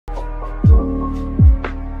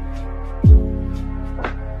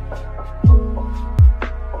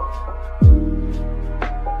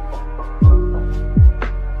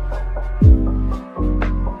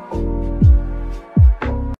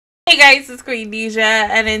Hey guys, it's Queendija,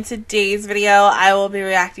 and in today's video, I will be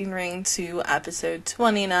reacting to episode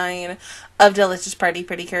 29 of Delicious Party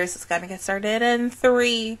Precure. So it's gonna get started in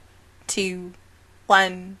 3, 2,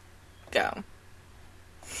 1, go.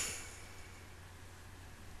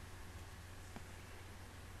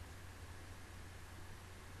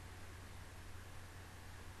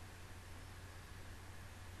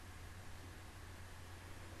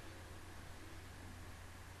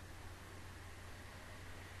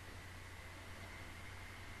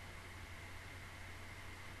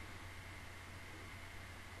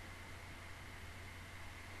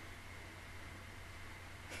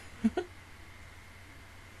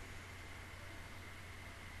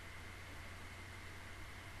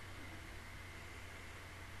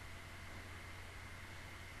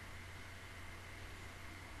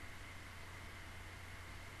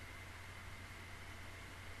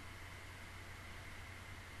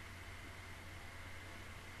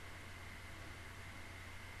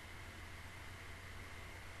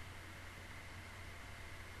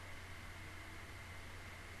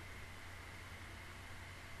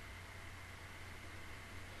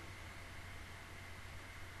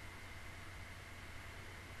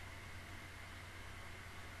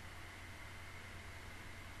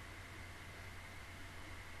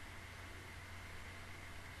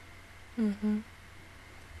 And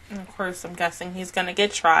of course, I'm guessing he's gonna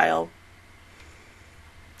get trial,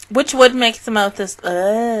 which would make the most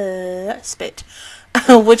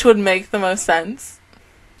which would make the most sense.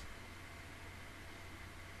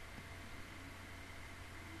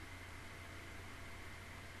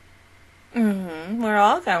 We're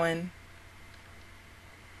all going.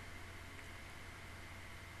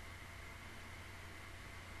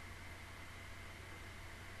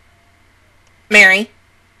 Mary.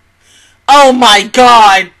 Oh my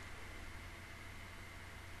God!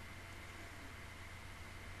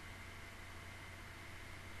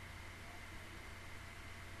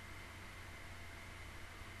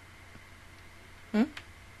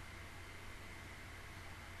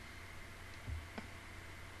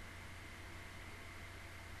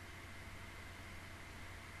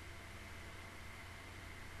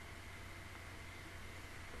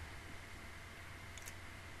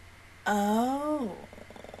 Oh.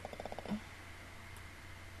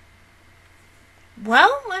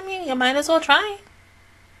 Well, I mean, you might as well try.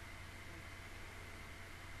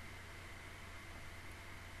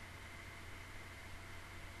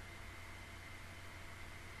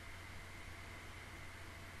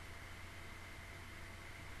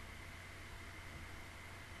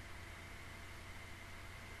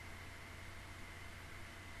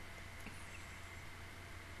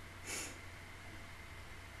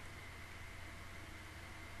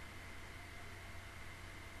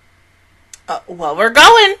 Well, we're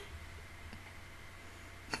going.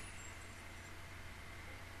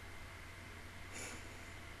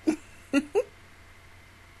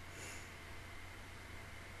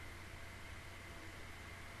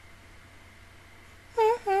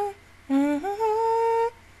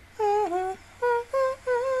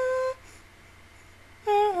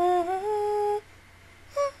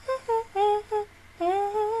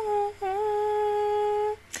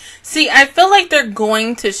 See, I feel like they're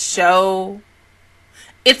going to show...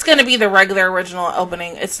 It's going to be the regular original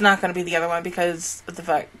opening. It's not going to be the other one because of the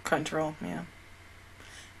fact Crunchyroll, yeah.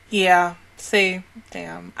 Yeah, see,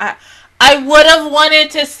 damn. I would have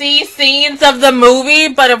wanted to see scenes of the movie,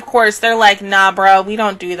 but of course they're like, nah, bro, we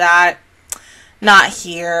don't do that. Not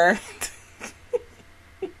here.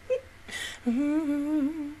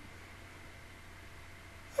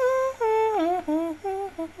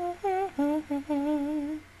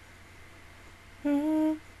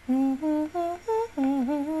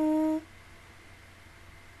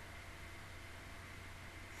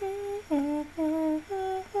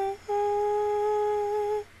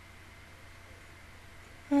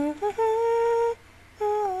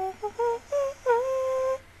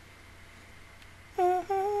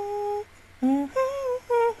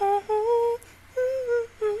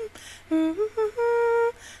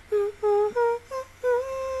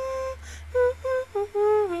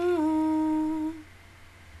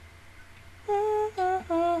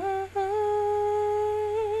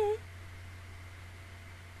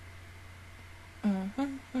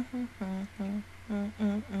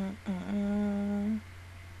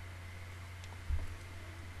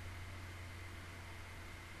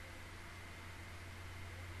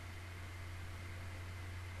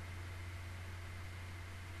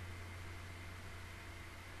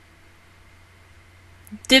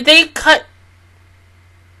 Did they cut?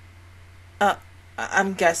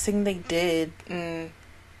 I'm guessing they did.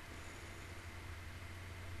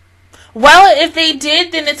 Well, if they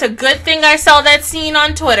did, then it's a good thing I saw that scene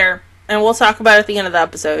on Twitter. And we'll talk about it at the end of the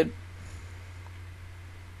episode.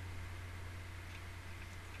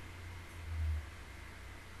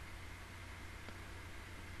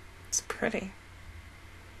 It's pretty.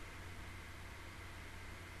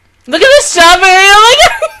 Look at the strawberry! Oh my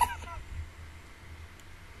god!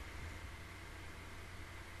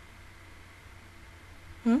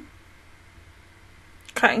 Hmm?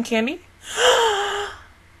 Cotton candy?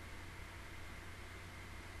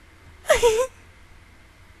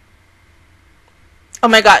 Oh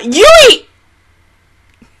my god. Yui!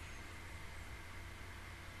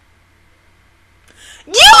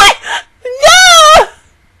 Yui! No!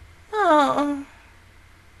 Oh.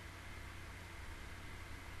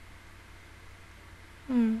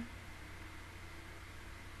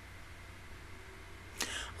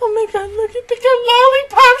 Oh my god, look at the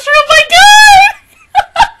lollipops. Oh my god!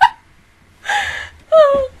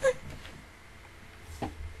 Oh.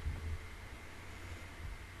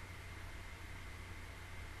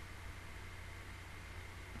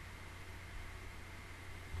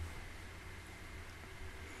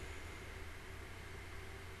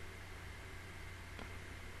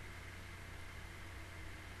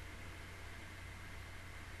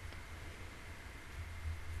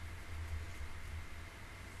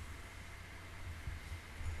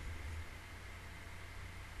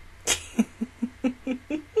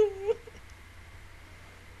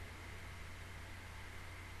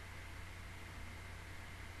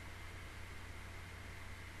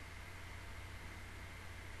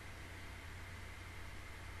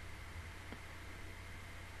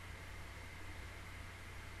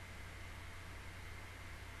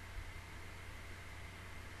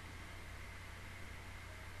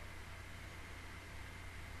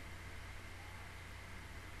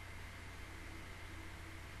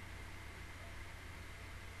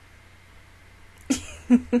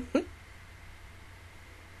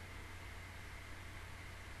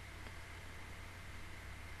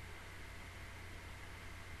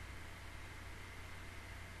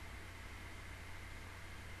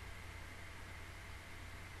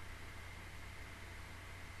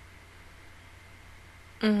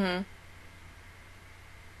 Mm-hmm.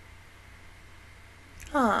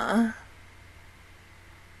 Aw.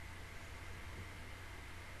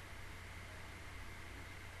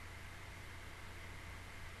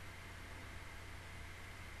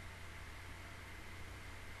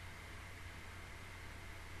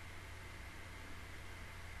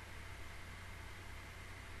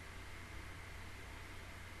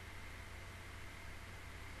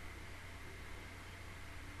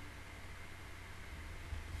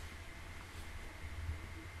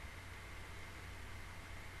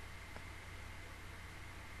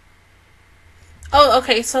 Oh,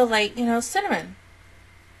 okay, so like, you know, cinnamon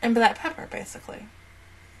and black pepper, basically.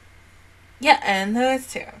 Yeah, and those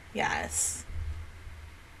two. Yes.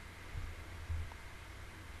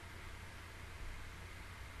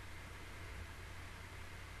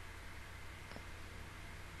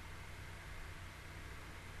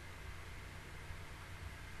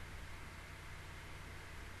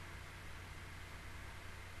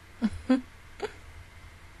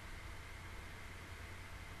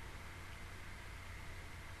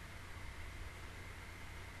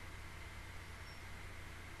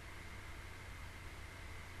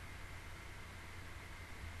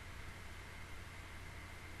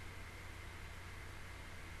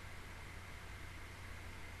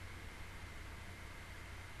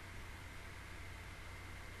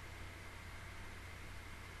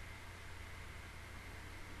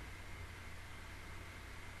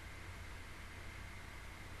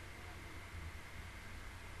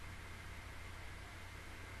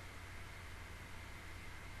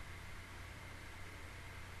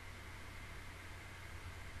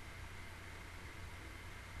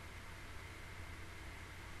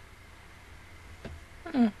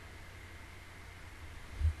 Mm.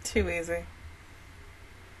 Too easy.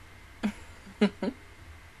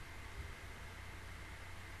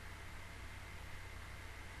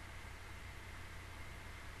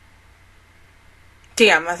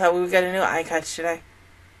 Damn, I thought we would get a new eye catch today.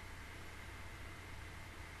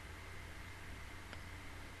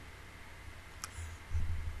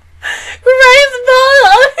 Rice ball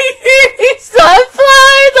on the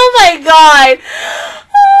sunflowers. Oh my god.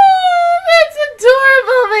 Oh, that's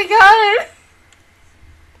adorable. Oh my god.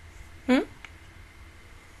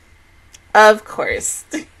 Of course.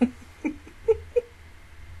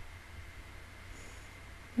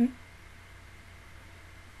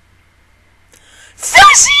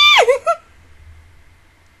 Sushi!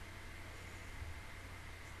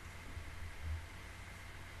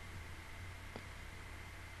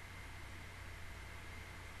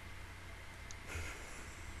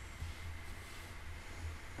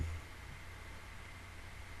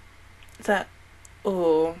 Is that...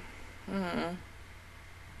 Oh. Mm.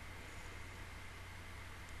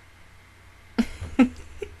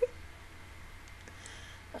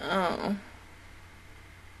 Oh.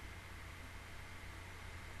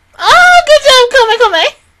 Oh, good job, Kome Kome!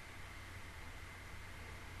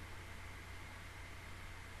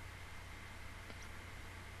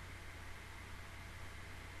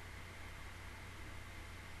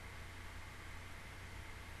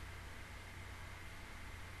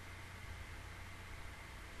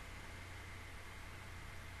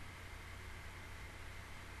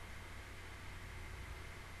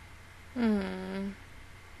 Hmm.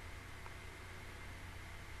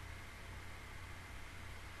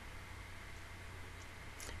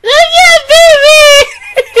 Yeah, baby!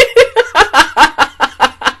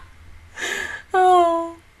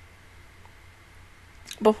 Oh.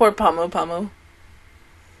 Before Pamu Pamu.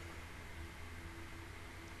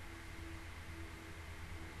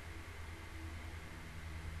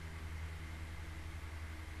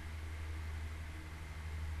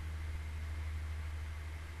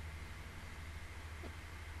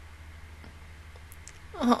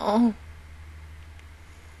 Oh.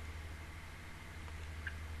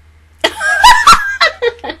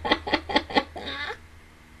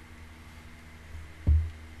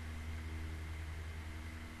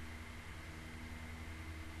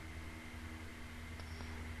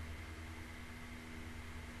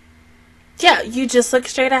 Yeah, you just look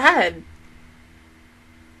straight ahead.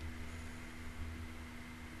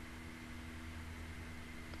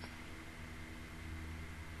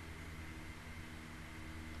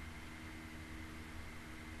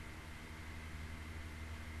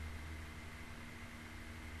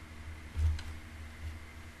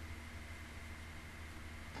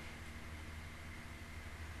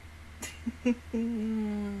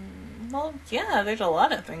 Well, yeah, there's a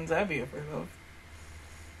lot of things I'd be afraid of.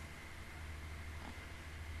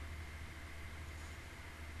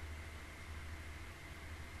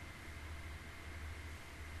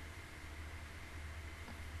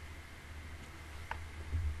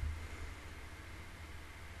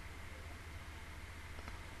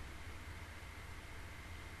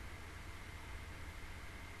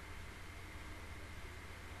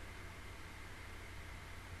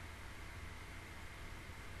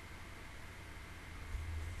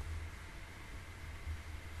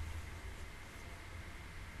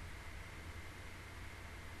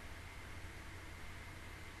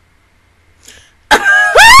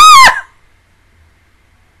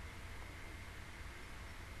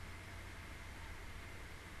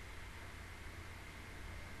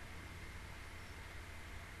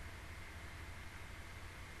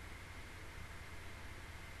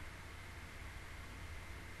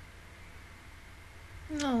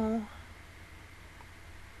 No.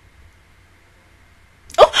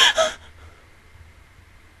 Oh!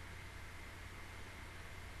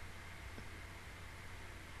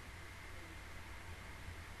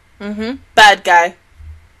 Mm-hmm. Bad guy.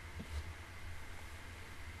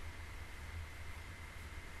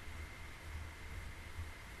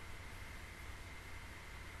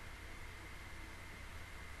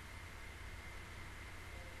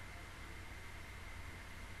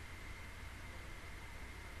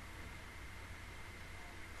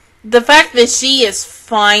 The fact that she is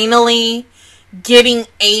finally getting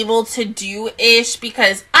able to do ish,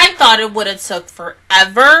 because I thought it would have took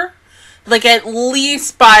forever, like at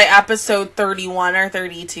least by episode 31 or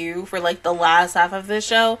 32 for like the last half of the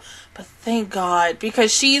show. But thank God,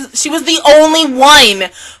 because she was the only one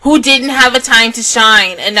who didn't have a time to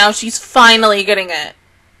shine, and now she's finally getting it.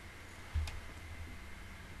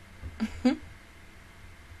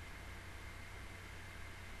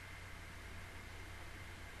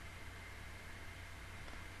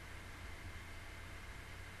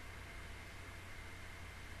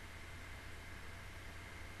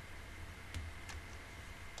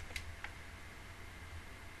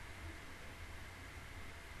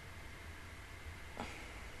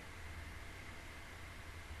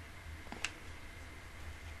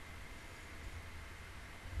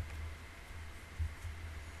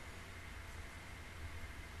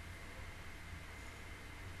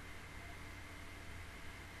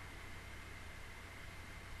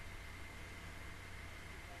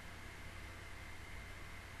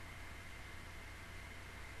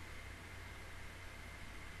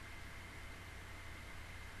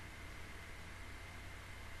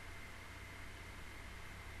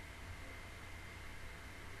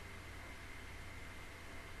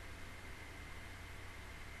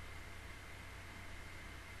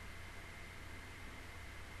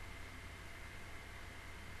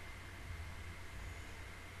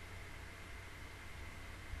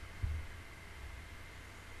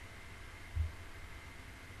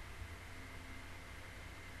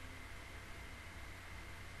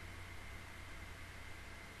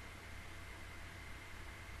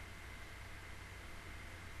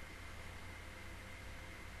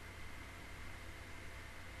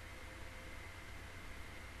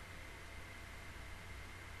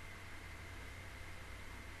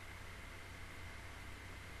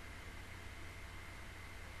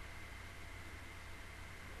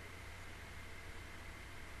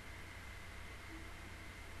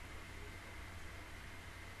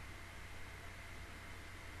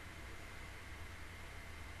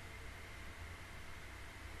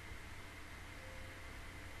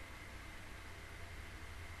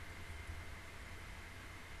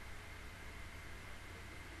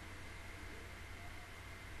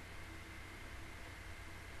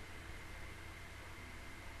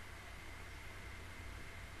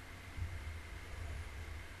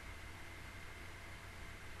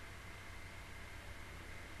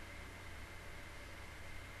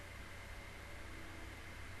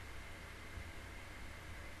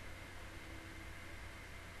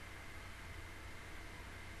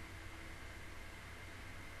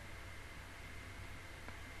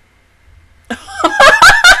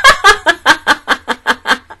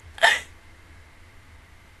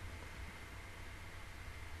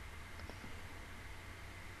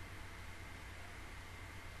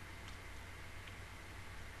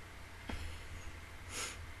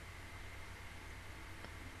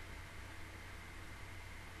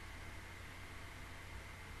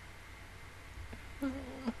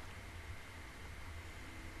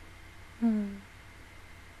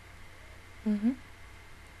 Mm-hmm.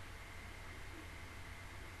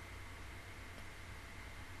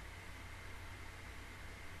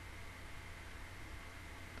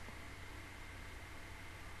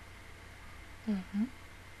 Mm-hmm.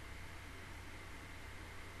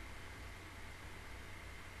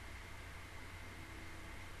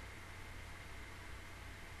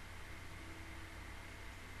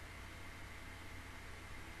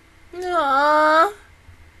 Aww.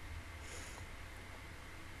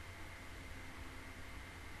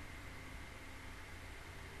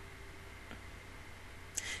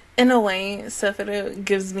 In a way, Sephiroth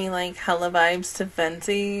gives me like hella vibes to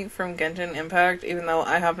Venti from Genshin Impact, even though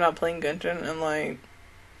I have not played Genshin in like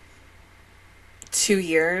 2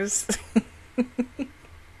 years.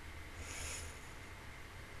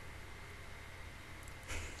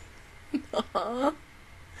 Aww.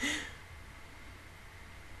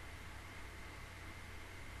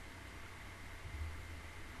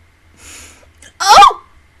 Oh!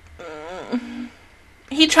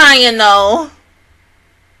 He trying though.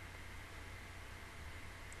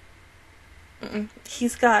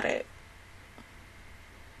 He's got it.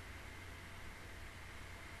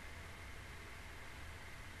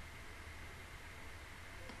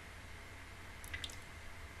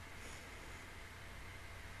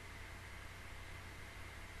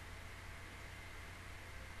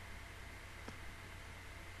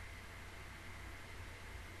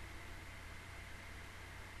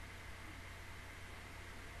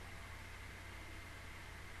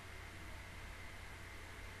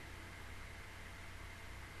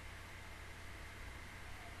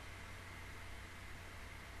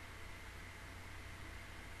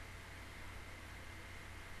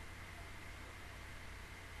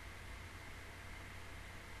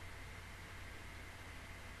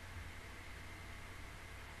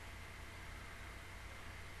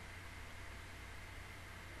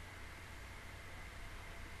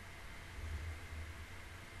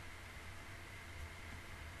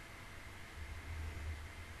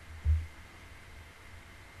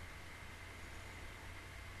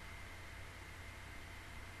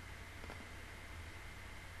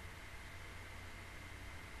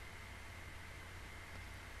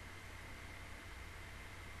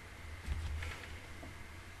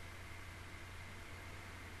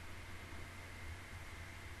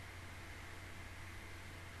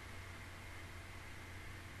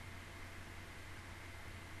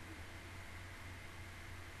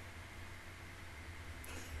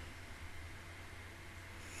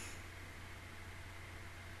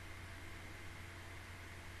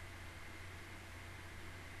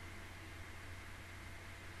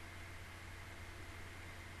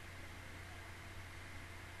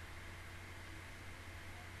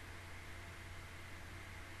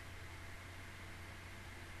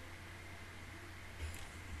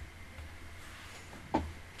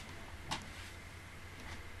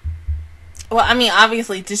 Well, I mean,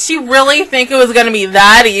 obviously, did she really think it was gonna be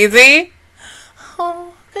that easy?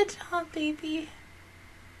 Oh, good job, baby.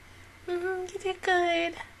 You did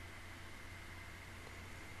good.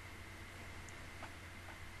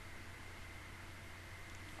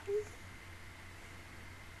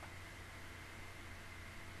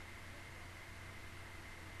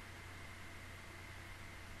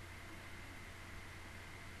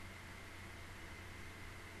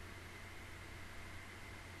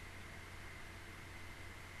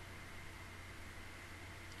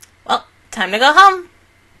 Well, time to go home.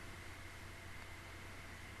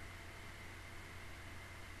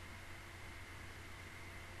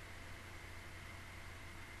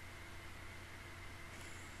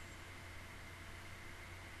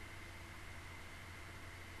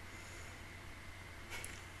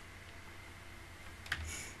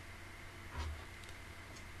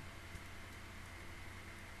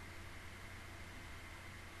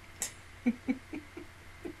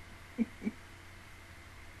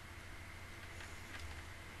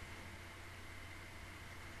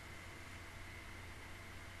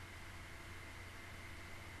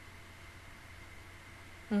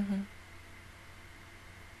 Mm-hmm.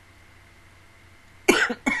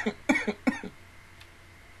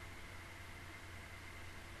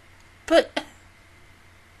 But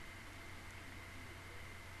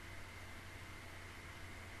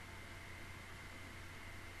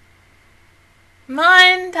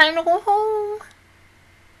mine, time to go home.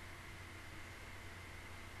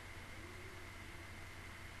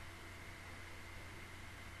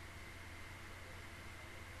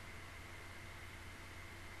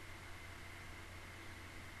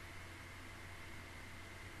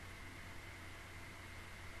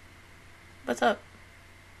 What's up?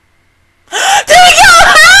 There we go!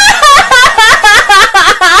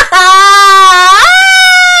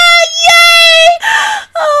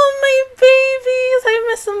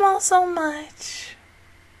 all so much.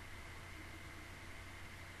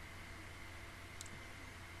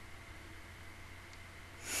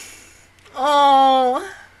 Oh.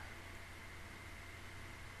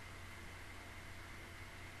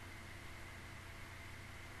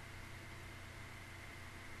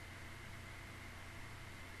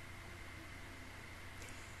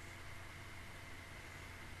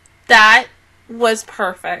 That was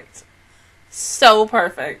perfect. So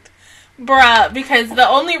perfect. Bruh, because the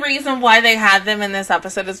only reason why they had them in this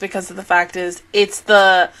episode is because of the fact is, it's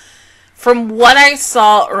the, from what I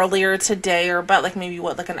saw earlier today, or about like maybe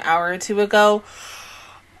what, like an hour or two ago,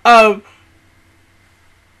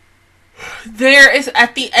 there is,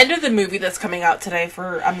 at the end of the movie that's coming out today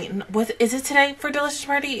for, I mean, what, is it today for Delicious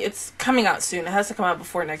Party? It's coming out soon. It has to come out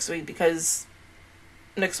before next week because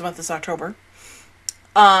next month is October.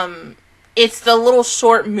 It's the little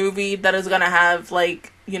short movie that is gonna have,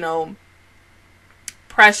 like, you know,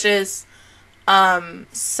 Precious,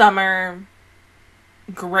 Summer,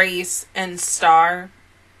 Grace, and Star.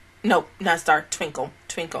 No, not Star. Twinkle.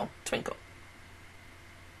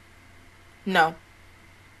 No.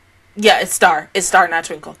 Yeah, it's Star. It's Star, not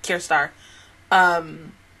Twinkle. Star.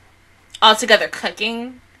 All together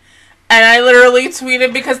cooking. And I literally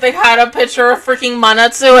tweeted because they had a picture of freaking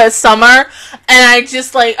Manatsu as Summer. And I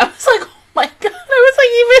just, like, I was like, oh my god. I was like,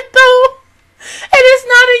 even though it is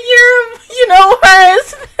not a year of, you know, her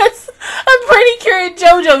as I'm pretty curious,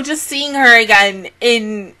 JoJo, just seeing her again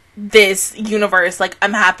in this universe, like,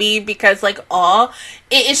 I'm happy because, like,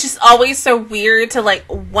 it's just always so weird to, like,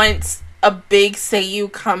 once a big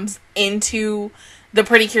Seiyu comes into the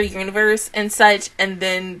Pretty Cure universe and such, and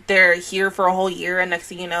then they're here for a whole year, and next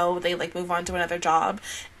thing you know, they, like, move on to another job.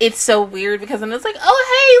 It's so weird, because then it's like, oh,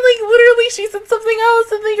 hey, like, literally, she's in something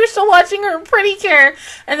else, and then you're still watching her in Pretty Cure.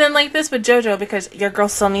 And then, like, this with JoJo, because your girl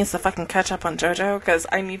still needs to fucking catch up on JoJo, because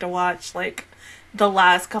I need to watch, like, the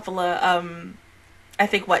last couple of, I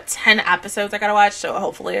think, 10 episodes I gotta watch, so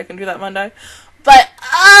hopefully I can do that Monday. But,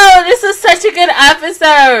 oh, this is such a good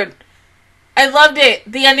episode! I loved it.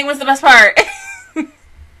 The ending was the best part.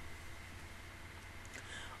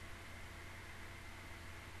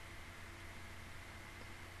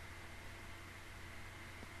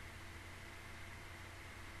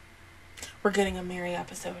 We're getting a Mary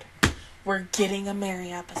episode. We're getting a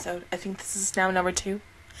Mary episode. I think this is now number 2.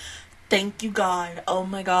 Thank you, God. Oh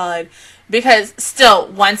my God. Because still,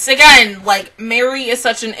 once again, like, Mary is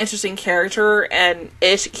such an interesting character, and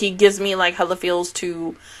he gives me, like, hella feels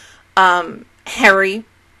to Harry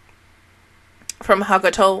from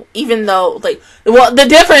Hakuto, even though, like, well, the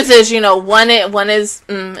difference is, you know, one is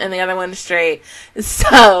and the other one is straight.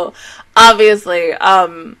 So, obviously,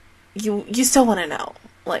 you still want to know,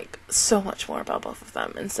 like, so much more about both of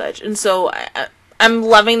them and such. And so I'm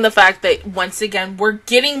loving the fact that, once again, we're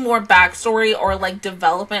getting more backstory or, like,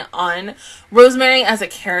 development on Rosemary as a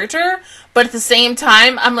character. But at the same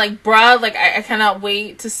time, I'm like, bruh, like, I cannot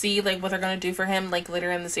wait to see, like, what they're going to do for him, like,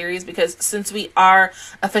 later in the series. Because since we are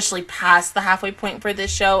officially past the halfway point for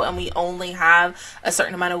this show, and we only have a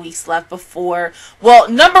certain amount of weeks left before, well,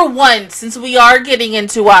 number one, since we are getting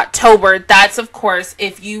into October, that's, of course,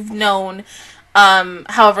 if you've known,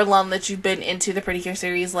 however long that you've been into the Pretty Cure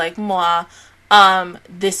series, like moi,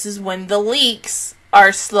 this is when the leaks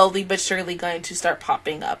are slowly but surely going to start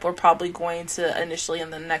popping up. We're probably going to, initially in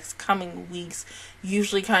the next coming weeks,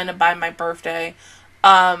 usually kind of by my birthday,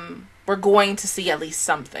 we're going to see at least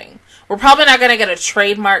something. We're probably not going to get a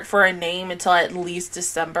trademark for a name until at least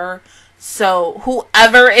December. So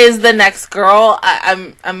whoever is the next girl,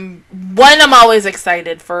 I'm always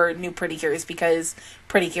excited for new Pretty Cures because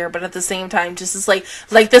Pretty Cure, but at the same time, just as like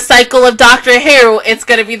the cycle of Doctor Who, it's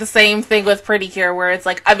gonna be the same thing with Pretty Cure, where it's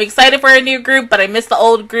like, I'm excited for a new group, but I miss the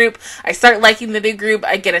old group. I start liking the new group,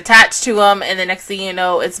 I get attached to them, and the next thing you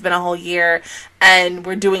know, it's been a whole year, and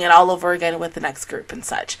we're doing it all over again with the next group and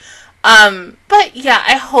such. But yeah,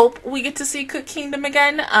 I hope we get to see Cook Kingdom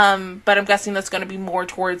again, but I'm guessing that's going to be more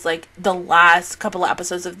towards, like, the last couple of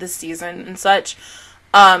episodes of this season and such.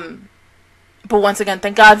 But once again,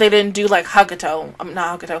 thank God they didn't do, like, not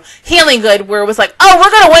Hakuto, Healing Good, where it was like, oh,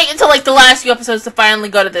 we're going to wait until, like, the last few episodes to finally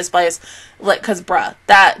go to this place. Like, cause, bruh,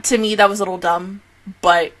 that, to me, that was a little dumb,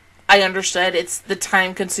 but I understood it's the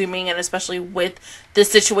time consuming, and especially with the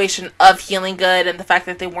situation of Healing Good and the fact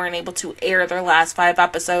that they weren't able to air their last 5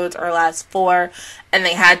 episodes or last 4, and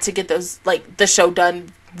they had to get those, like, the show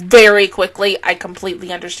done very quickly. I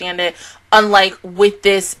completely understand it. Unlike with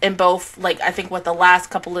this in both, like, I think what the last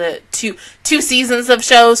couple of two seasons of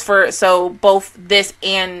shows for, so both this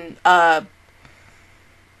and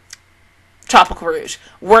Tropical Rouge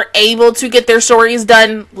were able to get their stories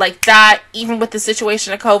done like that, even with the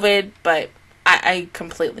situation of COVID, but I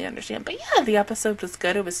completely understand. But yeah, the episode was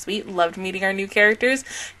good. It was sweet. Loved meeting our new characters.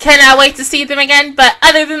 Cannot wait to see them again. But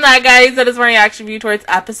other than that, guys, that is my reaction view towards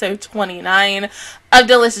episode 29 of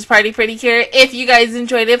Delicious Party Precure. If you guys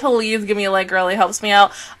enjoyed it, please give me a like. It really helps me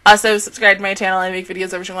out. Also, subscribe to my channel. I make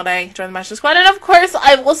videos every single day. Join the Master Squad. And of course,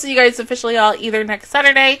 I will see you guys officially all either next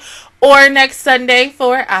Saturday or next Sunday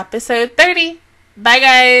for episode 30. Bye,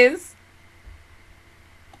 guys.